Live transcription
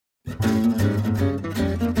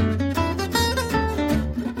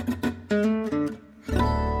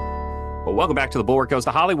Welcome back to The Bulwark Goes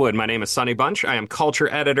to Hollywood. My name is Sonny Bunch. I am culture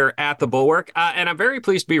editor at The Bulwark, and I'm very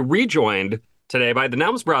pleased to be rejoined today by the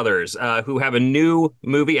Nelms brothers, who have a new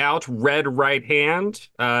movie out, Red Right Hand.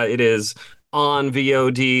 It is on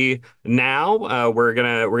VOD now. We're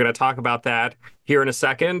gonna talk about that here in a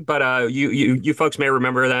second. But you folks may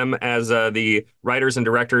remember them as the writers and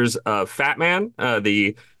directors of Fat Man,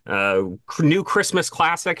 the new Christmas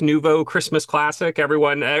classic, nouveau Christmas classic.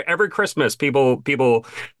 Every Christmas, people,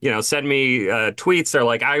 send me tweets. They're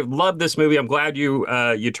like, "I love this movie. I'm glad you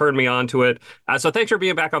turned me on to it." So thanks for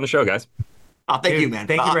being back on the show, guys. Oh, thank you, man.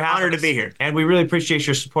 Thank you for having us. Honored to be here. And we really appreciate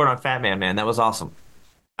your support on Fat Man, man. That was awesome.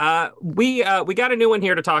 We got a new one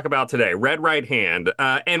here to talk about today, Red Right Hand.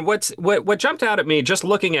 And what jumped out at me just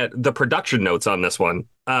looking at the production notes on this one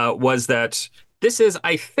was that this is,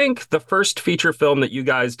 I think, the first feature film that you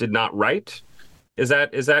guys did not write. Is that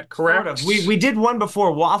correct? Sort of. We did one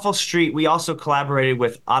before, Waffle Street. We also collaborated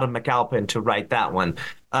with Autumn McAlpin to write that one.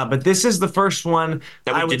 But this is the first one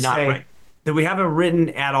that we did not write. That we haven't written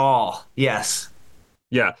at all. Yes.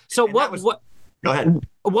 Yeah. So what? Go ahead.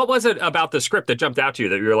 What was it about the script that jumped out to you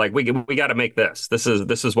that you were like, we got to make this? This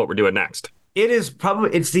is what we're doing next.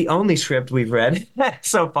 It's the only script we've read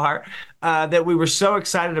so far, that we were so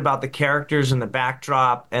excited about the characters and the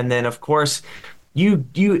backdrop. And then, of course,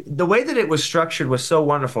 the way that it was structured was so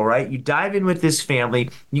wonderful, right? You dive in with this family,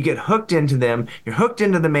 you get hooked into them, you're hooked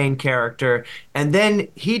into the main character, and then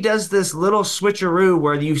he does this little switcheroo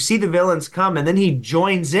where you see the villains come and then he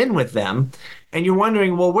joins in with them. And you're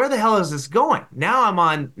wondering, well, where the hell is this going? Now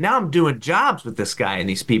I'm doing jobs with this guy and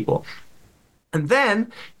these people. And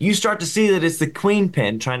then you start to see that it's the queen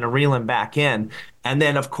pin trying to reel him back in. And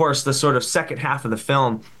then, of course, the sort of second half of the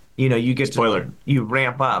film, you get you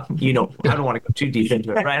ramp up. I don't want to go too deep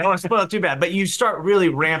into it, right? I don't want to spoil it too bad, but you start really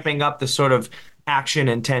ramping up the sort of action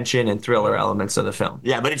and tension and thriller elements of the film.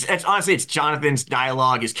 Yeah, but it's honestly, it's Jonathan's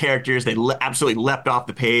dialogue, his characters. They absolutely leapt off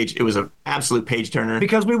the page. It was an absolute page turner.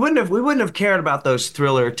 Because we wouldn't have cared about those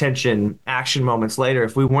thriller, tension, action moments later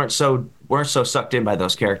if we weren't so sucked in by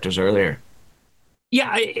those characters earlier.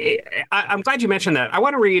 Yeah, I'm glad you mentioned that. I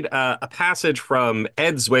want to read a passage from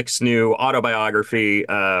Ed Zwick's new autobiography,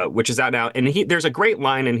 which is out now. And there's a great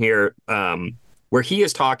line in here where he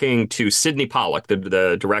is talking to Sidney Pollack,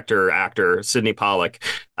 the director, actor, Sidney Pollack,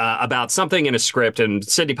 about something in a script. And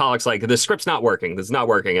Sidney Pollack's like, the script's not working. This is not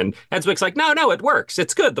working. And Ed Zwick's like, no, it works.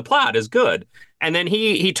 It's good. The plot is good. And then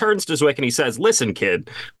he turns to Zwick and he says, listen, kid,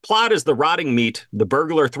 plot is the rotting meat the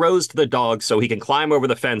burglar throws to the dog so he can climb over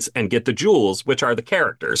the fence and get the jewels, which are the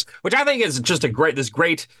characters, which I think is just this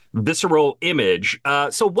great visceral image.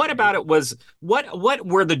 So what about it was, what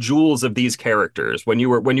were the jewels of these characters when you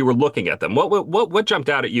were looking at them? What jumped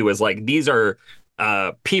out at you as like, these are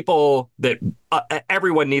people that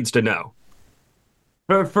everyone needs to know?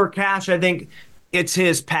 For Cash, I think it's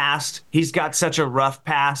his past. He's got such a rough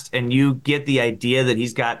past, and you get the idea that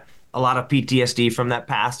he's got a lot of PTSD from that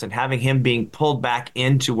past, and having him being pulled back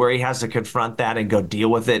into where he has to confront that and go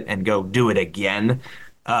deal with it and go do it again.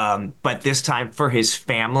 But this time for his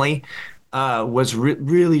family was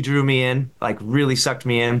really drew me in, like really sucked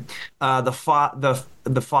me in.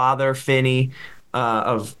 The father, Finney,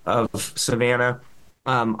 of Savannah,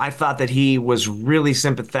 I thought that he was really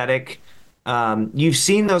sympathetic. You've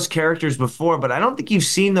seen those characters before, but I don't think you've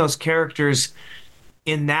seen those characters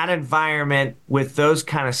in that environment with those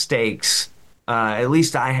kind of stakes. At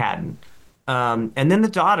least I hadn't. And then the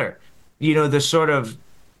daughter,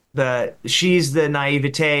 she's the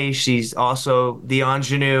naivete. She's also the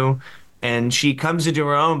ingenue, and she comes into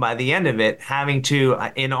her own by the end of it, having to,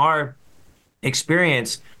 in our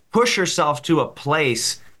experience, push herself to a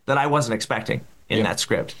place that I wasn't expecting in that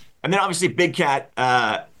script. And then obviously Big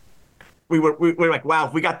Cat, we were like, wow,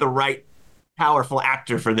 if we got the right powerful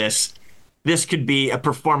actor for this could be a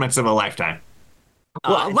performance of a lifetime.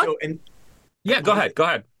 Go ahead.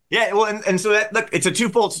 Yeah, well, and so that, look, it's a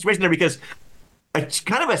twofold situation there because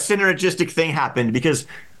kind of a synergistic thing happened because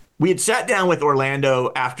we had sat down with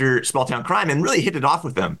Orlando after Small Town Crime and really hit it off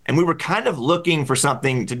with him. And we were kind of looking for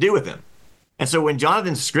something to do with him. And so when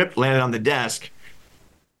Jonathan's script landed on the desk,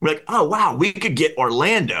 we're like, oh, wow, we could get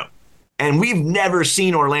Orlando. And we've never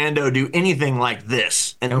seen Orlando do anything like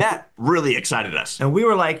this. And that really excited us. And we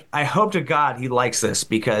were like, I hope to God he likes this,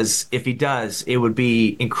 because if he does, it would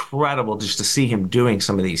be incredible just to see him doing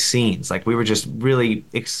some of these scenes. Like, we were just really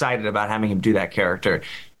excited about having him do that character.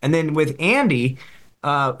 And then with Andy,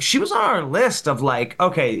 she was on our list of like,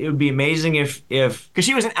 okay, it would be amazing if because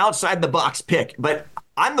she was an outside the box pick. But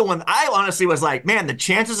I'm the one, I honestly was like, man, the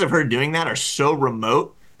chances of her doing that are so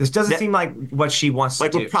remote. This doesn't seem like what she wants to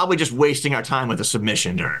do. Like, we're probably just wasting our time with a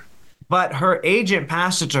submission to her. But her agent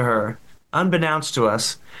passed it to her unbeknownst to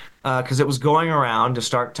us, because it was going around to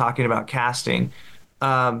start talking about casting.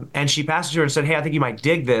 And she passed it to her and said, "Hey, I think you might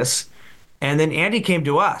dig this." And then Andy came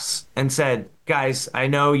to us and said, "Guys, I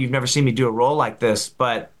know you've never seen me do a role like this,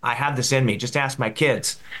 but I have this in me. Just ask my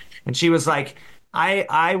kids." And she was like,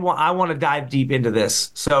 I want to dive deep into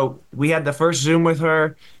this. So we had the first Zoom with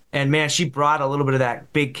her, and man, she brought a little bit of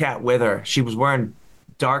that big cat with her. She was wearing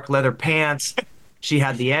dark leather pants. She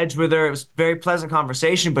had the edge with her. It was a very pleasant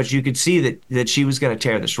conversation, but you could see that she was going to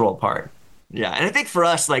tear this role apart. Yeah, and I think for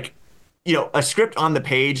us, like, a script on the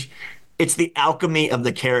page, it's the alchemy of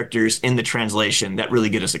the characters in the translation that really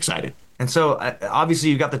get us excited. And so obviously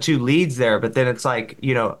you've got the two leads there, but then it's like,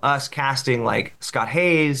 us casting like Scott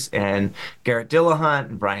Hayes and Garrett Dillahunt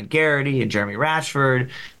and Brian Garrity and Jeremy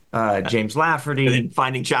Ratchford, James Lafferty. And then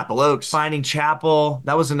Finding Chapel Oaks. Finding Chapel.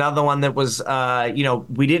 That was another one that was,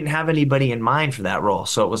 we didn't have anybody in mind for that role.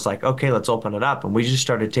 So it was like, okay, let's open it up. And we just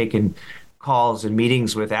started taking calls and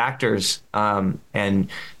meetings with actors.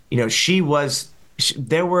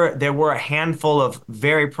 There were a handful of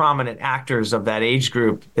very prominent actors of that age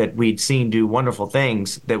group that we'd seen do wonderful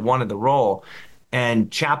things that wanted the role.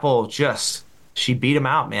 And Chapel she beat him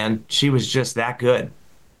out, man. She was just that good.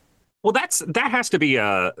 Well, that has to be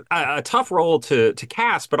a tough role to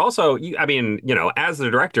cast, but also, as the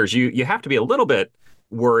directors, you have to be a little bit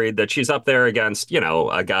worried that she's up there against,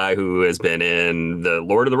 a guy who has been in the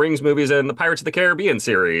Lord of the Rings movies and the Pirates of the Caribbean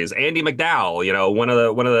series, Andie MacDowell, one of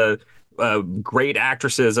the great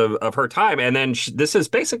actresses of her time, and then this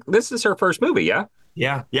is her first movie.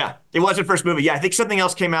 Yeah, it was her first movie. I think something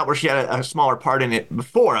else came out where she had a smaller part in it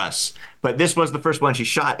before us, but this was the first one she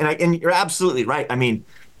shot. And you're absolutely right. I mean,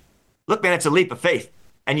 look, man, it's a leap of faith,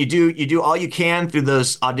 and you do all you can through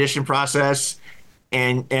those audition process,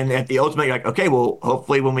 and at the ultimate, you're like, okay, well,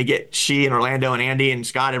 hopefully when we get she and Orlando and Andy and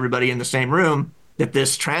Scott, everybody in the same room, that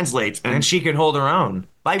this translates, and she can hold her own.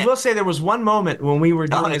 I will say there was one moment when we were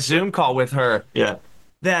doing a Zoom call with her. Yeah.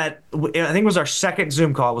 That I think it was our second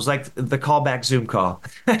Zoom call. It was like the callback Zoom call,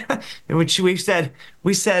 in which we said,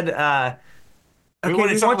 okay, we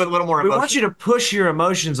want you to push your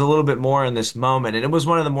emotions a little bit more in this moment, and it was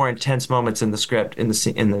one of the more intense moments in the script in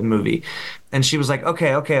the movie. And she was like,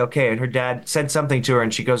 okay, and her dad said something to her,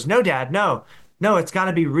 and she goes, "No, Dad, no, it's got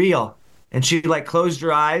to be real." And she like closed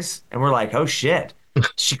her eyes, and we're like, oh shit.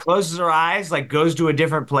 She closes her eyes, like goes to a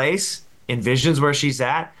different place, envisions where she's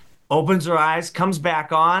at, opens her eyes, comes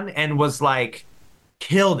back on, and was like,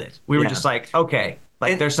 killed it. We were just like, okay,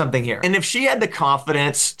 there's something here. And if she had the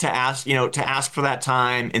confidence to ask for that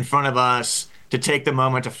time in front of us, to take the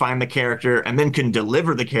moment to find the character, and then can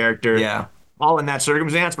deliver the character, all in that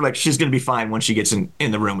circumstance, but like she's going to be fine when she gets in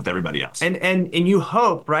the room with everybody else. And you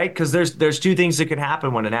hope, right? Because there's two things that can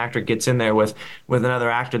happen when an actor gets in there with another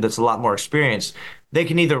actor that's a lot more experienced. They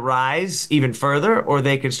can either rise even further, or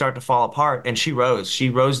they can start to fall apart. And she rose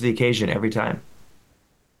to the occasion every time.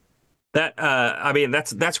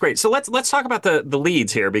 That's great. So let's talk about the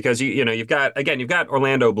leads here, because you've got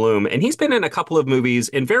Orlando Bloom, and he's been in a couple of movies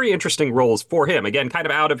in very interesting roles for him. Again, kind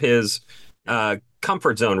of out of his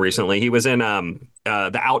comfort zone recently. He was in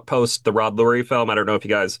The Outpost, the Rod Lurie film. I don't know if you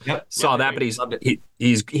guys saw that, but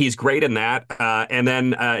he's great in that. And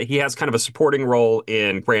then he has kind of a supporting role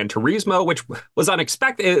in Gran Turismo, which was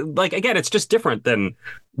unexpected. Like, again, it's just different than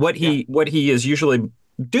what he is usually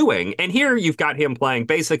doing. And here you've got him playing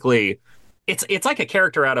basically it's like a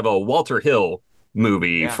character out of a Walter Hill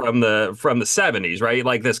movie from the 70s, right?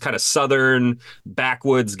 Like this kind of southern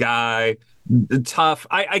backwoods guy. Tough.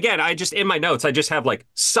 I just in my notes I just have like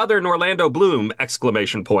Southern Orlando Bloom !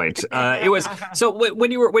 It was so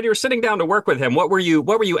when you were sitting down to work with him, what were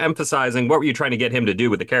you emphasizing? What were you trying to get him to do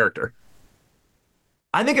with the character?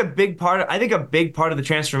 I think a big part of the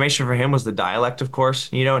transformation for him was the dialect, of course.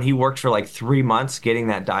 And he worked for like 3 months getting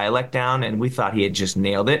that dialect down, and we thought he had just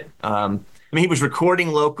nailed it. I mean, he was recording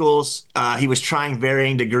locals. He was trying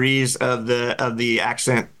varying degrees of the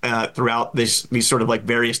accent throughout these sort of like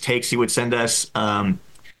various takes he would send us.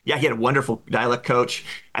 He had a wonderful dialect coach.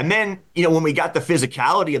 And then, when we got the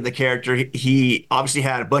physicality of the character, he obviously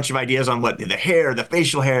had a bunch of ideas on what the hair, the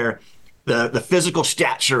facial hair, the physical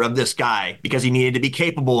stature of this guy, because he needed to be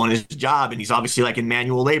capable in his job, and he's obviously like in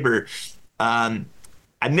manual labor. And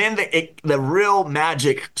then the real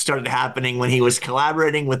magic started happening when he was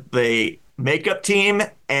collaborating with the makeup team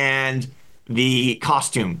and the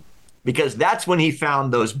costume, because that's when he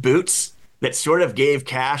found those boots that sort of gave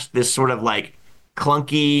Cash this sort of like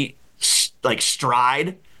clunky like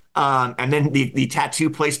stride, and then the tattoo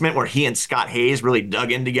placement where he and Scott Hayes really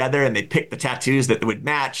dug in together, and they picked the tattoos that would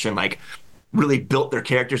match and like really built their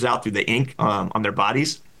characters out through the ink on their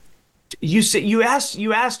bodies. You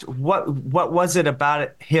asked what was it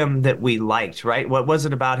about him that we liked, right? What was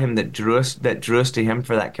it about him that drew us to him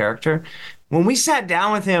for that character? When we sat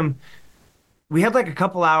down with him, we had like a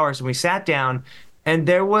couple hours and we sat down, and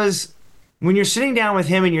there was, when you're sitting down with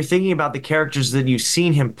him and you're thinking about the characters that you've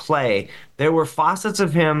seen him play, there were facets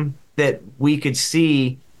of him that we could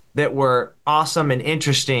see that were awesome and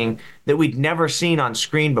interesting that we'd never seen on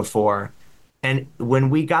screen before. And when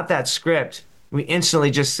we got that script, we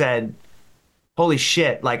instantly just said, holy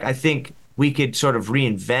shit, like, I think we could sort of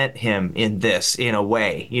reinvent him in this in a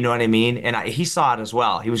way. You know what I mean? And he saw it as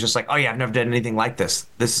well. He was just like, oh yeah, I've never done anything like this.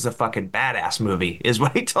 This is a fucking badass movie, is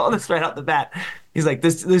what he told us right out the bat. He's like,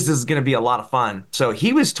 this is going to be a lot of fun. So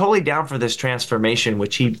he was totally down for this transformation,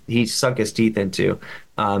 which he sunk his teeth into.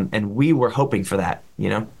 And we were hoping for that, you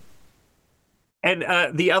know? And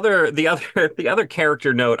the other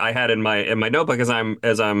character note I had in my notebook as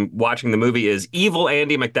I'm watching the movie is evil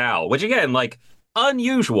Andy McDowell, which again, like,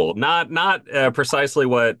 unusual, not precisely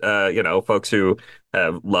what folks who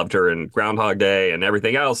have loved her in Groundhog Day and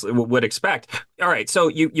everything else would expect. All right, so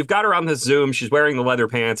you've got her on this Zoom. She's wearing the leather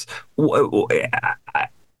pants.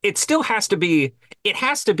 It still has to be. It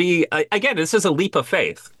has to be again. This is a leap of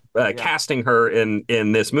faith, casting her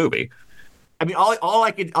in this movie. I mean,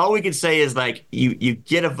 all we could say is, like, you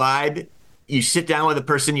get a vibe, you sit down with a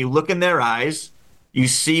person, you look in their eyes, you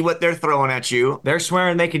see what they're throwing at you. They're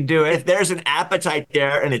swearing they can do it. If there's an appetite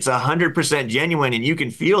there and it's 100% genuine and you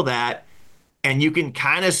can feel that and you can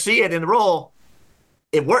kind of see it in the role,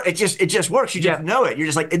 it just works. You just know it. You're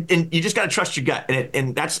just like, and you just got to trust your gut.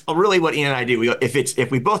 And that's really what Ian and I do.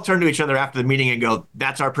 If we both turn to each other after the meeting and go,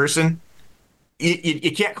 that's our person,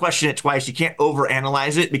 you can't question it twice. You can't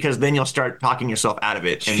overanalyze it, because then you'll start talking yourself out of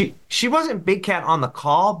it. And she wasn't Big Cat on the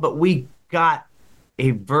call, but we got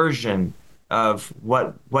a version of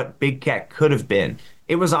what Big Cat could have been.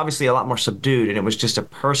 It was obviously a lot more subdued, and it was just a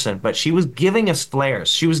person, but she was giving us flares.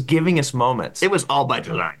 She was giving us moments. It was all by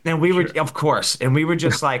design. And we were, of course, and we were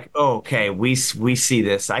just like, oh, okay, we see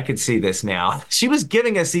this. I can see this now. She was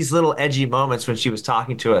giving us these little edgy moments when she was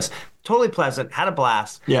talking to us. Totally pleasant, had a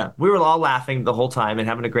blast. Yeah. We were all laughing the whole time and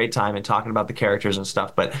having a great time and talking about the characters and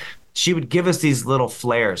stuff, but she would give us these little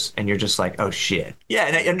flares, and you're just like, oh shit. Yeah,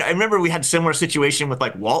 and I remember we had a similar situation with,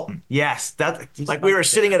 like, Walton. Yes, like, we were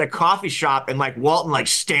sitting at a coffee shop, and, like, Walton, like,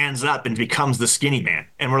 stands up and becomes the skinny man,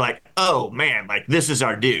 and we're like, oh man, like, this is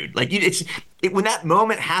our dude. Like, when that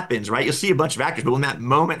moment happens, right? You'll see a bunch of actors, but when that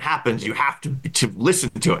moment happens, you have to listen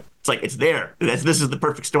to it. It's like, it's there. This is the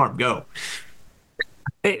perfect storm. Go.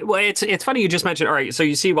 It's funny you just mentioned. All right, so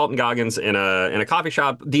you see Walton Goggins in a coffee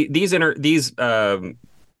shop. These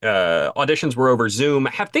auditions were over Zoom.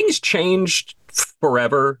 Have things changed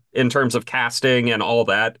forever in terms of casting and all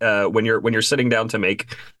that when you're sitting down to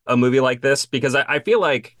make a movie like this? Because I feel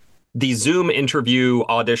like the Zoom interview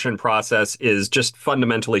audition process is just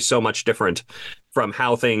fundamentally so much different from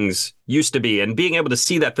how things used to be, and being able to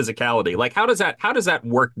see that physicality. Like, how does that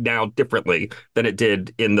work now differently than it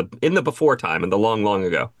did in the before time, in the long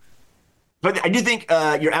ago? But I do think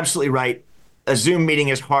you're absolutely right. A Zoom meeting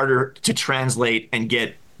is harder to translate and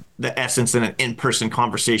get the essence in an in-person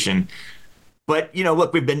conversation. But,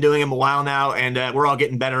 look, we've been doing them a while now, and we're all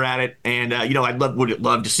getting better at it. And, would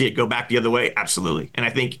love to see it go back the other way. Absolutely. And I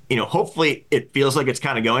think, hopefully it feels like it's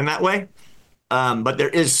kind of going that way. But there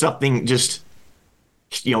is something just,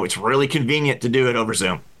 it's really convenient to do it over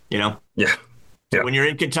Zoom, Yeah. When you're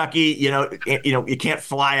in Kentucky, you can't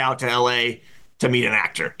fly out to LA to meet an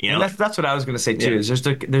actor, And that's what I was going to say too. Is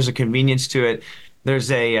there's a convenience to it.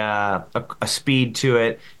 There's a speed to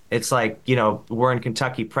it. It's like, we're in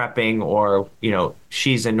Kentucky prepping, or,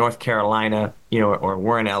 she's in North Carolina, or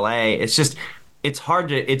we're in LA. It's just, it's hard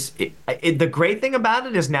to, the great thing about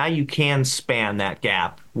it is now you can span that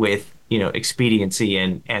gap with, expediency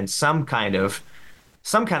and some kind of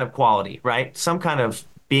quality, right? Some kind of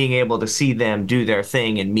being able to see them do their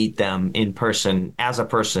thing and meet them in person, as a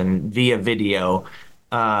person, via video,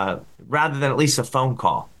 rather than at least a phone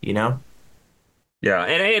call, Yeah,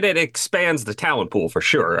 and it expands the talent pool for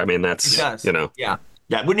sure. I mean, that's, it does. Yeah,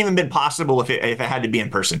 it wouldn't even been possible if it had to be in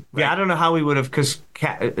person. Right? Yeah, I don't know how we would have, because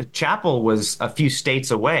Chapel was a few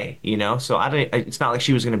states away, so it's not like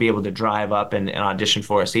she was going to be able to drive up and audition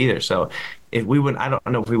for us either. So if we would, I don't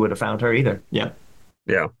know if we would have found her either. Yeah.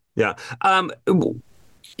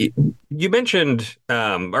 You mentioned,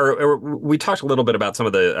 or we talked a little bit about some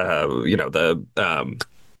of the,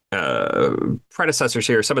 predecessors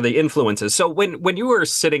here, some of the influences. So when you were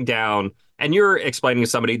sitting down and you're explaining to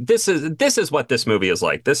somebody, this is what this movie is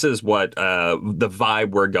like, this is what the vibe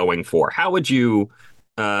we're going for, how would you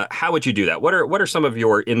how would you do that? What are some of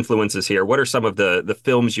your influences here? What are some of the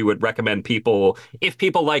films you would recommend people? If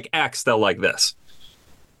people like X, they'll like this.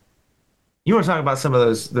 You want to talk about some of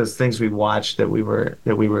those things we watched that we were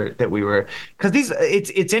because these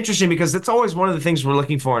it's interesting because it's always one of the things we're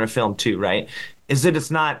looking for in a film too, right? Is that it's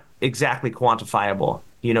not exactly quantifiable.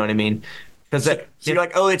 You know what I mean? Because so you're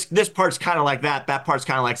like, oh, it's this part's kind of like that part's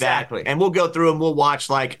kind of like exactly. that, and we'll go through and we'll watch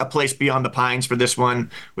like A Place Beyond the Pines for this one.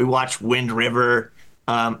 We watched Wind River.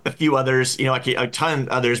 A few others, like a ton of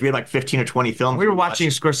others. We had like 15 or 20 films. We were watching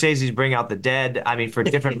Scorsese's Bring Out the Dead. I mean, for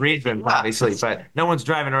different reasons, obviously, but no one's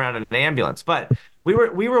driving around in an ambulance. But we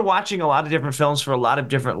were watching a lot of different films for a lot of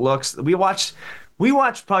different looks. We watched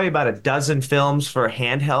probably about a dozen films for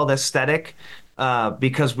handheld aesthetic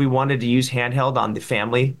because we wanted to use handheld on the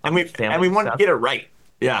family. And we wanted to get it right.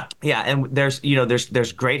 Yeah. Yeah, and there's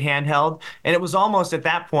great handheld, and it was almost at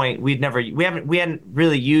that point we hadn't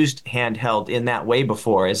really used handheld in that way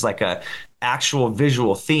before as like a actual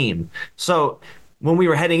visual theme. So when we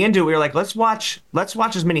were heading into it, we were like, let's watch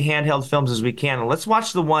as many handheld films as we can, and let's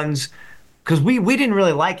watch the ones because we didn't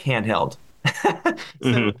really like handheld.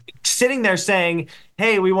 So sitting there saying,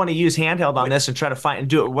 hey, we want to use handheld on this and try to find and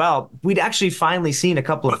do it well, we'd actually finally seen a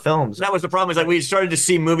couple of films. That was the problem, is like we started to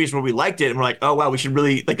see movies where we liked it and we're like, oh wow, we should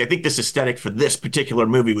really, like, I think this aesthetic for this particular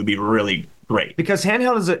movie would be really great. Because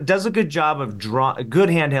handheld does a good job of good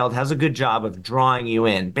handheld has a good job of drawing you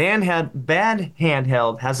in. Bad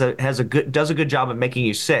handheld does a good job of making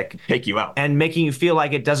you sick. Take you out. And making you feel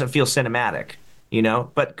like it doesn't feel cinematic.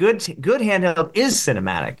 But good handheld is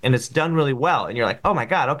cinematic and it's done really well. And you're like, oh my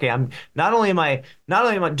God, okay, I'm not only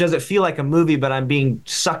does it feel like a movie, but I'm being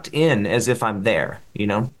sucked in as if I'm there,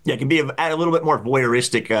 Yeah, it can add a little bit more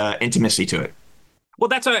voyeuristic intimacy to it. Well,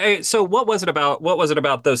 so what was it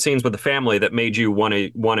about those scenes with the family that made you want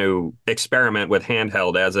to experiment with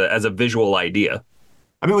handheld as a visual idea?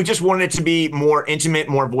 I mean, we just wanted it to be more intimate,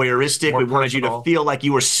 more voyeuristic. We wanted you to feel like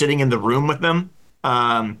you were sitting in the room with them.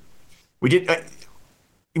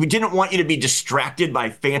 We didn't want you to be distracted by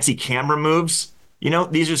fancy camera moves.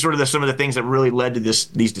 These are sort of some of the things that really led to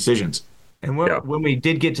these decisions. And when we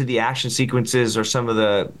did get to the action sequences or some of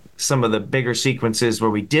the bigger sequences where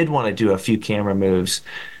we did want to do a few camera moves,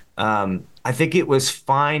 I think it was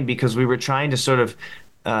fine because we were trying to sort of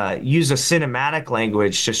use a cinematic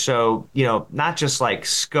language to show, not just like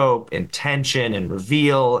scope and tension and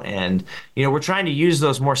reveal. And, we're trying to use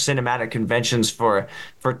those more cinematic conventions for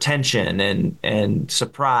tension and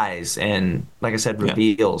surprise. And like I said,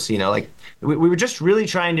 reveals, like we were just really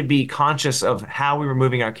trying to be conscious of how we were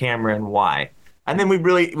moving our camera and why. And then we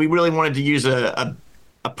really wanted to use a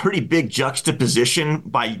pretty big juxtaposition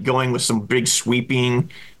by going with some big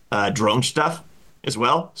sweeping drone stuff as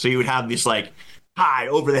well. So you would have this like high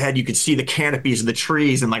over the head, you could see the canopies of the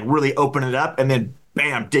trees and like really open it up and then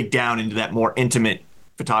bam, dig down into that more intimate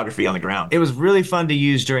photography on the ground. It was really fun to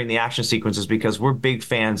use during the action sequences because we're big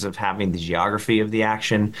fans of having the geography of the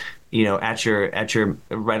action, at your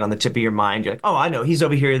right on the tip of your mind. You're like, oh, I know he's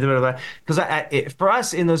over here. Because for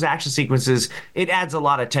us in those action sequences, it adds a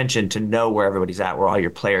lot of tension to know where everybody's at, where all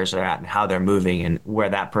your players are at, and how they're moving, and where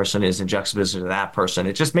that person is in juxtaposition to that person.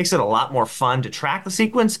 It just makes it a lot more fun to track the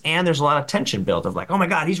sequence, and there's a lot of tension built of like, oh my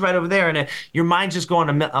God, he's right over there, and your mind's just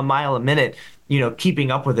going a mile a minute,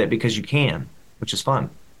 keeping up with it because you can, which is fun.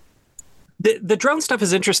 The drone stuff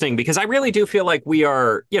is interesting because I really do feel like we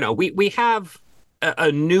are, we have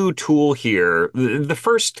a new tool here, the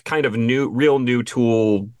first kind of real new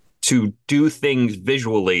tool to do things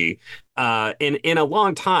visually in a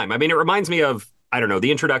long time. I mean, it reminds me of, I don't know,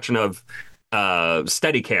 the introduction of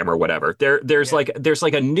Steadicam or whatever. There's like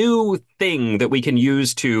a new thing that we can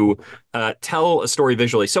use to tell a story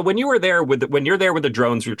visually. So when you're there with the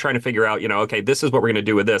drones, you're trying to figure out, okay, this is what we're going to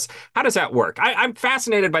do with this. How does that work? I'm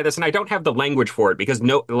fascinated by this, and I don't have the language for it because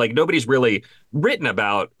nobody's really written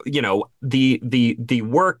about the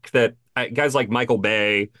work that guys like Michael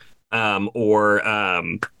Bay or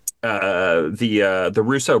the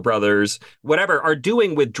Russo brothers, whatever, are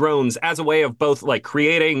doing with drones as a way of both like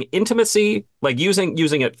creating intimacy, like using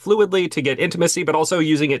it fluidly to get intimacy, but also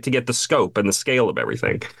using it to get the scope and the scale of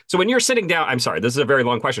everything. So when you're sitting down, I'm sorry, this is a very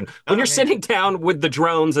long question. When you're sitting down with the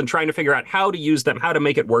drones and trying to figure out how to use them, how to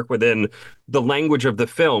make it work within the language of the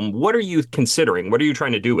film, what are you considering? What are you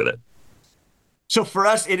trying to do with it? So for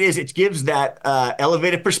us, it gives that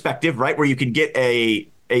elevated perspective, right, where you can get a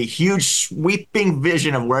huge sweeping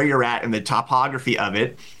vision of where you're at and the topography of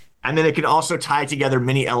it. And then it can also tie together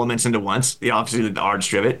many elements into once, obviously the art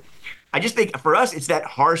strip it. I just think for us, it's that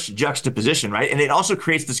harsh juxtaposition, right? And it also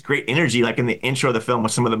creates this great energy, like in the intro of the film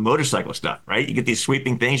with some of the motorcycle stuff, right? You get these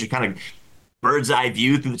sweeping things, you're kind of bird's eye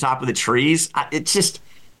view through the top of the trees. It's just,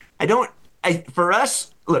 for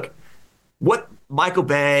us, look, what Michael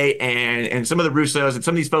Bay and some of the Russos and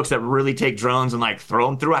some of these folks that really take drones and like throw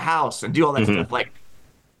them through a house and do all that stuff, like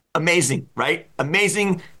amazing, right?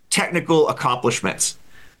 Amazing technical accomplishments.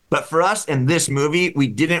 But for us in this movie, we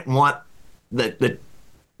didn't want that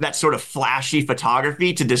sort of flashy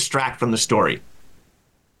photography to distract from the story.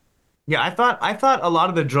 Yeah, I thought a lot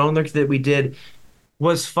of the drone looks that we did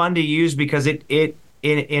was fun to use because it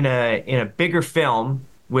in a bigger film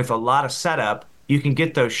with a lot of setup, you can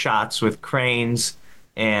get those shots with cranes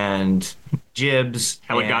and jibs,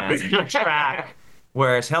 helicopters, and track,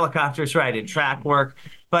 whereas helicopters, right, and track work.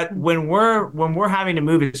 But when we're having to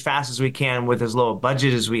move as fast as we can with as low a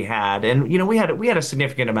budget as we had, and you know we had a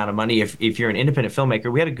significant amount of money. If you're an independent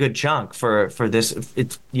filmmaker, we had a good chunk for this.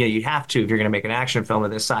 It's you have to if you're going to make an action film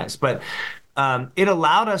of this size. But it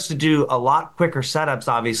allowed us to do a lot quicker setups,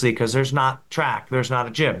 obviously, because there's not track, there's not a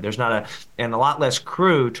jib, and a lot less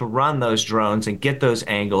crew to run those drones and get those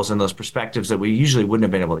angles and those perspectives that we usually wouldn't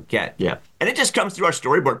have been able to get. Yeah. And it just comes through our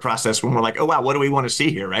storyboard process when we're like, oh, wow, what do we want to see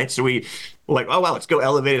here, right? So we're like, oh, wow, let's go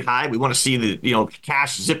elevated high. We want to see the,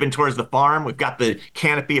 Cash zipping towards the farm. We've got the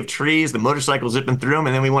canopy of trees, the motorcycle zipping through them,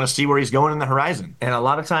 and then we want to see where he's going in the horizon. And a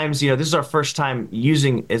lot of times, this is our first time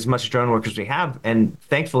using as much drone work as we have, and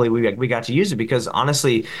thankfully we got to use it because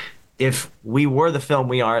honestly, if we were the film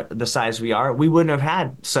we are, the size we are, we wouldn't have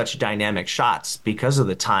had such dynamic shots because of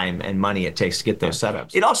the time and money it takes to get those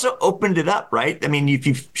setups. It also opened it up, right? I mean, if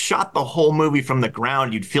you shot the whole movie from the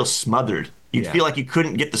ground, you'd feel smothered. You'd feel like you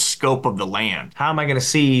couldn't get the scope of the land. How am I going to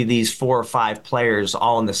see these 4 or 5 players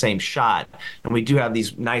all in the same shot? And we do have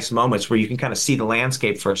these nice moments where you can kind of see the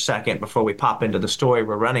landscape for a second before we pop into the story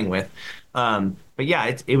we're running with. But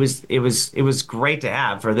yeah, it was great to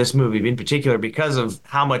have for this movie in particular because of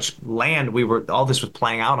how much land all this was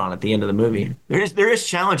playing out on at the end of the movie. There is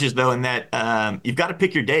challenges though in that you've got to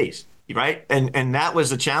pick your days. Right. And that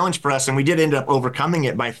was a challenge for us. And we did end up overcoming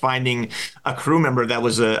it by finding a crew member that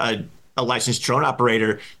was a licensed drone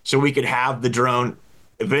operator so we could have the drone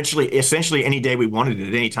essentially any day we wanted it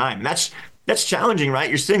at any time. And that's challenging, right?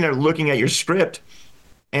 You're sitting there looking at your script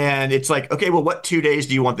and it's like, okay, well, what 2 days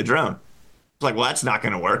do you want the drone? It's like, well, that's not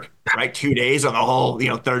going to work, right? 2 days on the whole,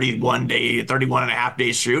 31 and a half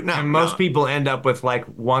day shoot. No, and most people end up with like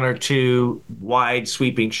 1 or 2 wide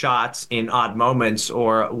sweeping shots in odd moments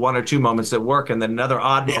or 1 or 2 moments that work and then another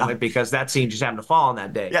odd moment because that scene just happened to fall on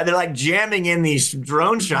that day. Yeah, they're like jamming in these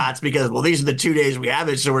drone shots because, well, these are the 2 days we have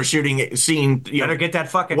it, so we're scene. Better get that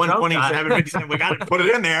fucking 127, we got to put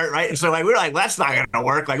it in there, right? And so like we were like, that's not going to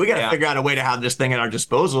work. Like we got to figure out a way to have this thing at our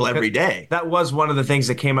disposal every day. That was one of the things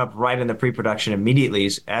that came up right in the pre-production immediately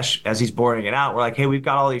as he's boarding it out. We're like, hey, we've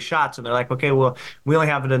got all these shots. And they're like, okay, well, we only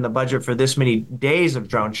have it in the budget for this many days of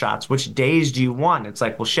drone shots. Which days do you want? It's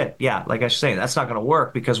like, well, shit. Yeah, like I was saying, that's not going to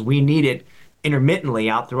work because we need it intermittently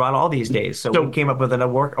out throughout all these days. So we came up with a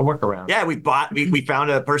workaround. Yeah, we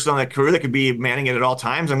found a person on the crew that could be manning it at all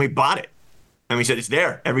times and we bought it. And we said, it's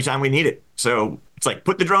there every time we need it. So it's like,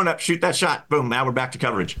 put the drone up, shoot that shot. Boom, now we're back to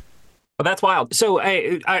coverage. Well, that's wild. So,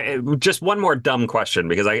 I just one more dumb question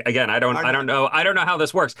because I don't know how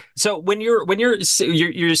this works. So when you're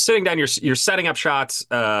sitting down, you're setting up shots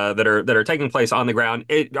that are taking place on the ground.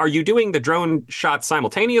 Are you doing the drone shots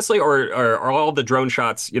simultaneously, or are all the drone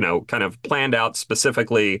shots kind of planned out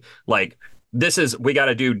specifically? Like this is we got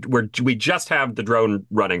to do we just have the drone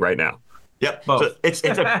running right now. Yep. So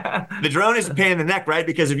the drone is a pain in the neck, right?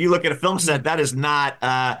 Because if you look at a film set, that is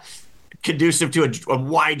not conducive to a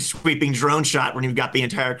wide sweeping drone shot when you've got the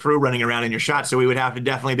entire crew running around in your shot. So we would have to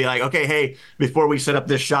definitely be like, okay, hey, before we set up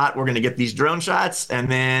this shot, we're going to get these drone shots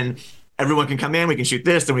and then everyone can come in, we can shoot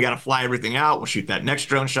this, then we got to fly everything out. We'll shoot that next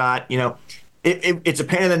drone shot. It's a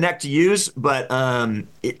pain in the neck to use, but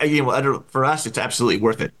for us, it's absolutely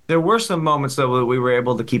worth it. There were some moments though where we were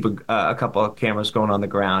able to keep a couple of cameras going on the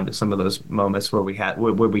ground. At some of those moments where we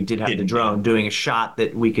did have the drone doing a shot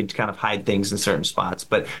that we could kind of hide things in certain spots.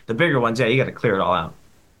 But the bigger ones, you got to clear it all out.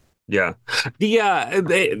 Yeah,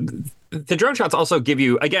 the drone shots also give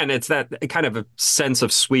you, again, it's that kind of a sense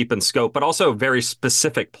of sweep and scope, but also a very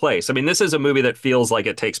specific place. I mean, this is a movie that feels like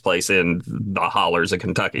it takes place in the hollers of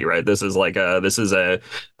Kentucky, right? This is a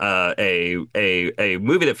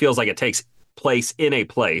movie that feels like it takes place in a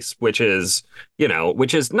place, which is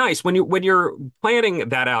nice. When you're planning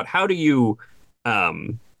that out, how do you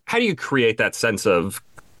create that sense of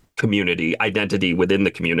community identity within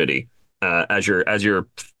the community? As you're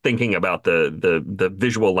thinking about the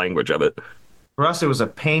visual language of it. For us, it was a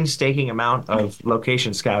painstaking amount of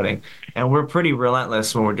location scouting, and we're pretty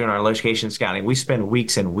relentless when we're doing our location scouting. We spend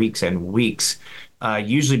weeks and weeks and weeks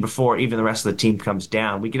usually before even the rest of the team comes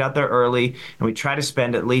down. We get out there early and we try to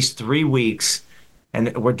spend at least 3 weeks,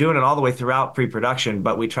 and we're doing it all the way throughout pre-production,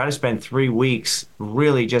 but we try to spend 3 weeks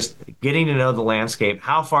really just getting to know the landscape.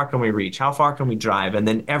 How far can we reach? How far can we drive? And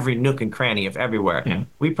then every nook and cranny of everywhere. Yeah.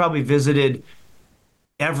 We probably visited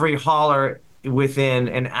every holler within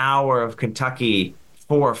an hour of Kentucky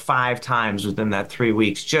 4 or 5 times within that 3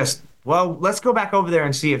 weeks. Just, well, let's go back over there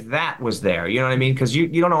and see if that was there. You know what I mean? Because you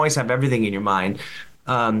don't always have everything in your mind.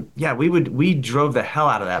 We drove the hell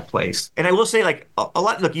out of that place. And I will say, like, a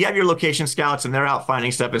lot, look, you have your location scouts and they're out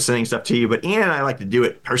finding stuff and sending stuff to you, but Ian and I like to do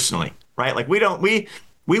it personally, right? Like, we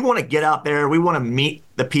want to get out there. We want to meet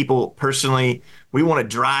the people personally. We want to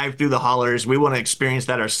drive through the hollers. We want to experience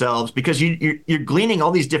that ourselves, because you're gleaning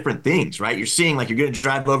all these different things, right? You're seeing, like, you're going to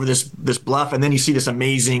drive over this bluff, and then you see this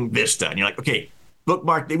amazing vista, and you're like, okay,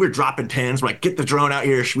 bookmark. They were dropping pins. We're like, get the drone out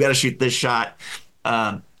here. We got to shoot this shot.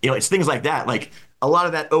 It's things like that. Like, a lot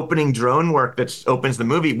of that opening drone work that opens the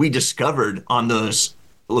movie, we discovered on those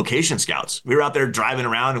location scouts. We were out there driving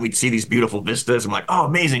around and we'd see these beautiful vistas. I'm like, oh,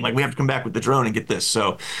 amazing. Like, we have to come back with the drone and get this.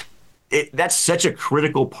 So that's such a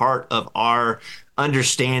critical part of our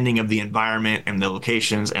understanding of the environment and the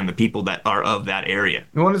locations and the people that are of that area.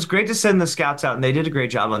 Well, it's great to send the scouts out, and they did a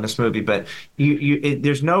great job on this movie, but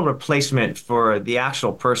there's no replacement for the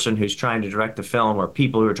actual person who's trying to direct the film, or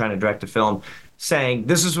people who are trying to direct the film, saying,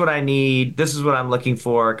 this is what I need, this is what I'm looking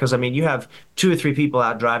for. Because, I mean, you have 2 or 3 people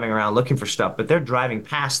out driving around looking for stuff, but they're driving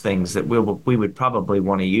past things that we would probably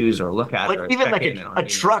want to use or look at. Like, or even like a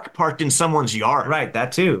truck parked in someone's yard. Right,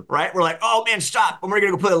 that too. Right? We're like, oh, man, stop. And we're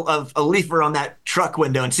going to go put a leafer on that truck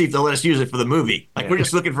window and see if they'll let us use it for the movie. Like, we're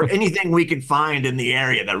just looking for anything we can find in the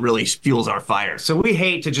area that really fuels our fire. So we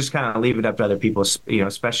hate to just kind of leave it up to other people,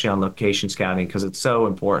 especially on location scouting, because it's so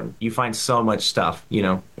important. You find so much stuff,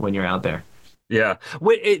 when you're out there. Yeah.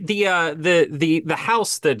 The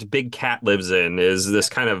house that Big Cat lives in is this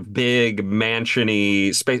kind of big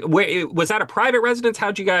mansion-y space. Was that a private residence?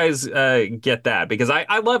 How'd you guys get that? Because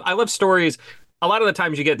I love stories. A lot of the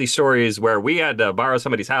times you get these stories where we had to borrow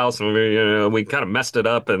somebody's house and we kind of messed it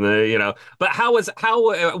up, and But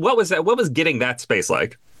what was getting that space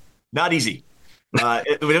like? Not easy.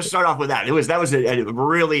 We'll start off with that. That was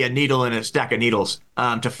really a needle in a stack of needles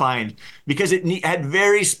to find, because it had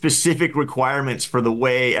very specific requirements for the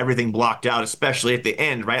way everything blocked out, especially at the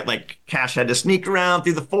end, right? Like, Cash had to sneak around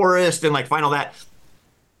through the forest and find all that.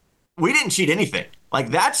 We didn't cheat anything. Like,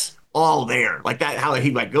 that's all there. Like, that, how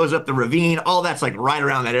he goes up the ravine, all that's right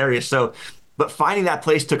around that area. So, but finding that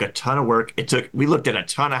place took a ton of work. We looked at a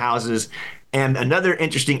ton of houses, and another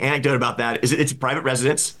interesting anecdote about that is it's a private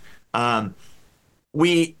residence.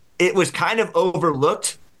 It was kind of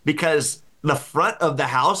overlooked because the front of the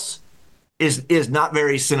house is not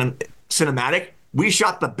very cinematic. We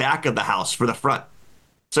shot the back of the house for the front.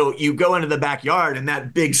 So you go into the backyard and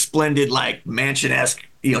that big, splendid, mansion-esque,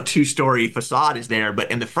 2-story facade is there. But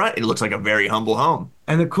in the front, it looks like a very humble home.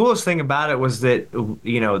 And the coolest thing about it was that,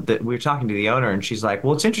 that we were talking to the owner, and she's like,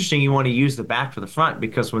 well, it's interesting you want to use the back for the front,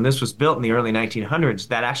 because when this was built in the early 1900s,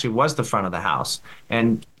 that actually was the front of the house.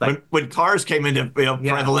 And when cars came into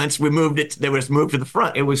prevalence, we moved it. They was moved to the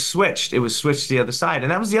front. It was switched. It was switched to the other side.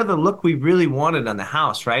 And that was the other look we really wanted on the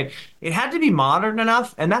house, right? It had to be modern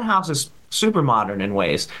enough, and that house is super modern in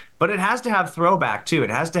ways, but it has to have throwback too. It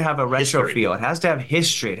has to have a retro feel. It has to have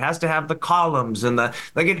history. It has to have the columns and the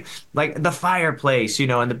the fireplace,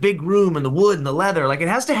 and the big room and the wood and the leather. It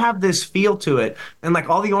has to have this feel to it, and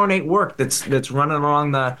all the ornate work that's running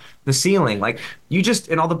along the ceiling.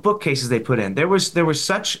 And all the bookcases they put in. There was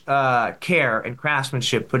such care and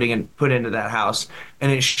craftsmanship put into that house,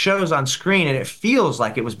 and it shows on screen, and it feels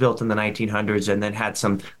like it was built in the 1900s and then had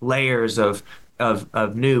some layers of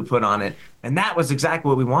new put on it. And that was exactly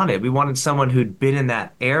what we wanted. We wanted someone who'd been in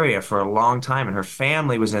that area for a long time, and her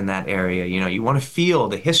family was in that area. You want to feel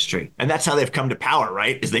the history. And that's how they've come to power,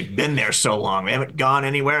 right? Is they've been there so long. They haven't gone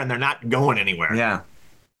anywhere, and they're not going anywhere. Yeah.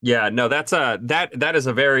 Yeah, no, that's that is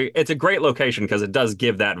it's a great location, because it does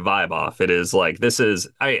give that vibe off. It is that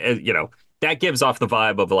gives off the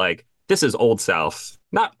vibe of this is Old South.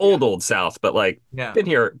 Not old South, but been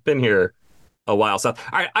here a while. So, all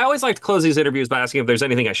right, I always like to close these interviews by asking if there's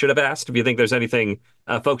anything I should have asked. If you think there's anything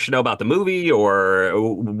folks should know about the movie, or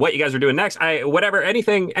what you guys are doing next,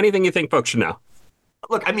 anything you think folks should know.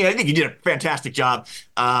 Look, I think you did a fantastic job.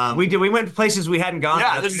 We did. We went to places we hadn't gone.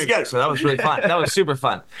 Yeah, this is good. So that was really fun. That was super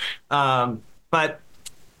fun. But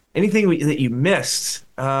anything that you missed?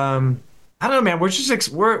 I don't know, man. We're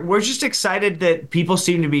just excited that people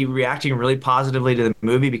seem to be reacting really positively to the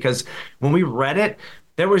movie, because when we read it,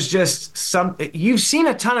 there was just you've seen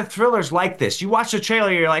a ton of thrillers like this. You watch the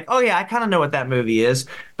trailer, you're like, oh yeah, I kind of know what that movie is.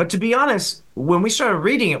 But to be honest, when we started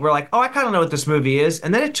reading it, we're like, oh, I kind of know what this movie is.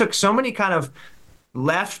 And then it took so many kind of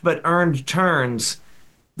left but earned turns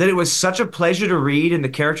that it was such a pleasure to read, and the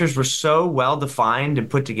characters were so well defined and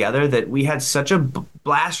put together that we had such a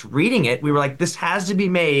blast reading it. We were like, this has to be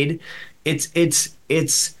made. It's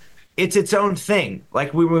its own thing.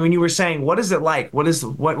 Like when you were saying, what is it like?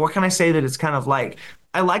 What can I say that it's kind of like?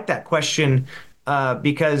 I like that question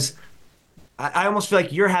because I almost feel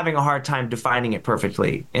like you're having a hard time defining it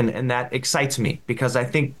perfectly, and that excites me because I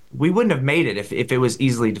think we wouldn't have made it if it was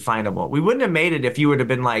easily definable. We wouldn't have made it if you would have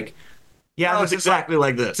been like, yeah, it's exactly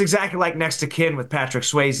like this. It's exactly like Next to Kin with Patrick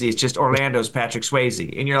Swayze. It's just Orlando's Patrick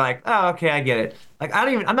Swayze, and you're like, oh, okay, I get it. Like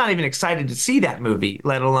I'm not even excited to see that movie,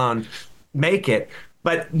 let alone make it.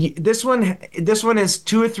 But this one is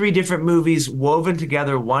 2 or 3 different movies woven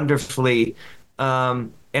together wonderfully,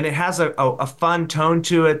 and it has a fun tone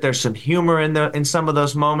to it. There's some humor in some of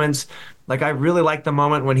those moments. Like I really like the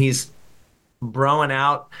moment when he's broing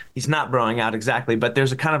out. He's not broing out exactly, but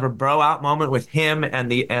there's a kind of a bro out moment with him and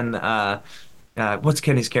what's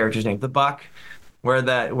Kenny's character's name? The Buck,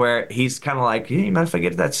 where he's kind of like, hey, you mind if I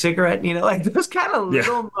get that cigarette? You know, like those kind of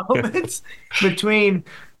little moments between.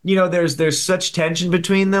 You know, there's such tension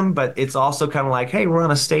between them, but it's also kind of like, hey, we're on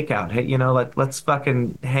a stakeout. Hey, you know, let's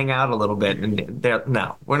fucking hang out a little bit. And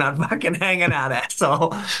no, we're not fucking hanging out,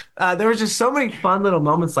 asshole. There was just so many fun little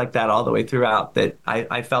moments like that all the way throughout that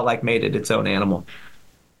I felt like made it its own animal.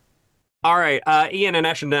 All right, Ian and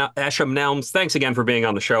Esham Nelms, thanks again for being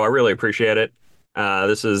on the show. I really appreciate it.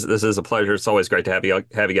 This is a pleasure. It's always great to have you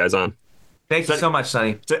guys on. Thank you so much,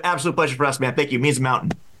 Sonny. It's an absolute pleasure for us, man. Thank you. It means a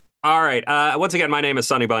mountain. All right. Once again, my name is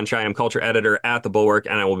Sonny Bunch. I am culture editor at The Bulwark,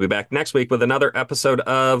 and I will be back next week with another episode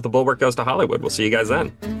of The Bulwark Goes to Hollywood. We'll see you guys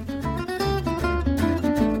then.